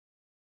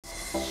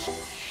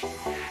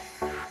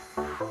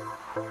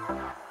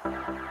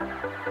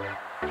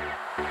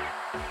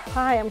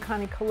Hi, I'm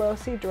Connie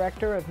Colosi,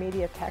 Director of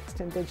Media, Text,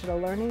 and Digital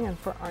Learning, and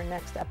for our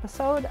next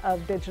episode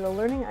of Digital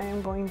Learning, I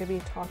am going to be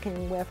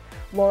talking with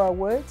Laura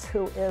Woods,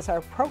 who is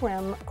our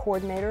Program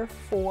Coordinator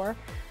for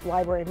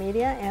Library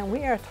Media, and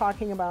we are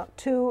talking about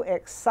two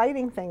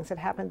exciting things that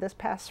happened this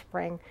past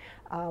spring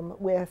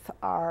with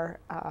our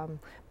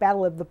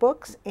Battle of the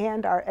Books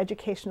and our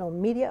Educational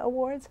Media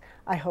Awards.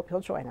 I hope you'll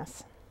join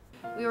us.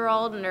 We were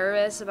all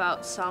nervous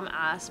about some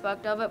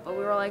aspect of it, but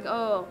we were like,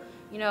 oh,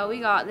 you know, we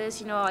got this,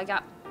 you know,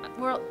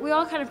 we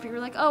all kind of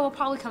figured like, oh, we'll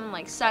probably come in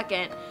like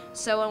second.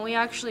 So when we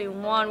actually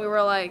won, we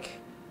were like,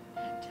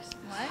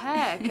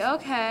 heck,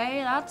 okay,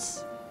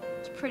 that's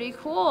pretty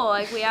cool.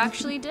 Like, we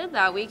actually did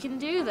that. We can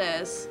do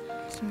this.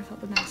 So I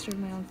felt the master of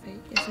my own fate.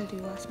 Yes, I do.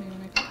 Last May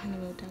when I got behind the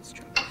wheel of Dad's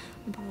truck.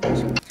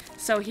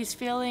 So he's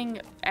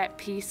feeling at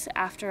peace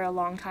after a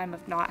long time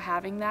of not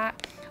having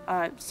that,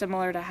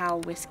 similar to how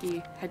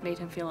whiskey had made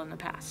him feel in the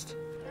past.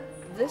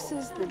 This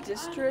is the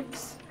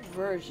district's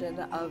version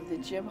of the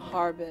Jim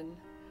Harbin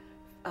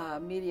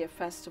Media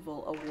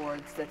Festival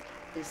Awards that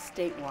is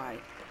statewide.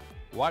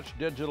 Watch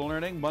Digital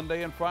Learning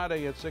Monday and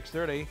Friday at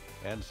 6:30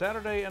 and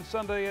Saturday and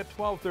Sunday at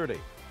 12:30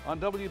 on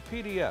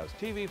WPDS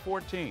TV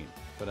 14,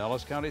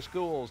 Pinellas County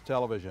Schools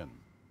Television.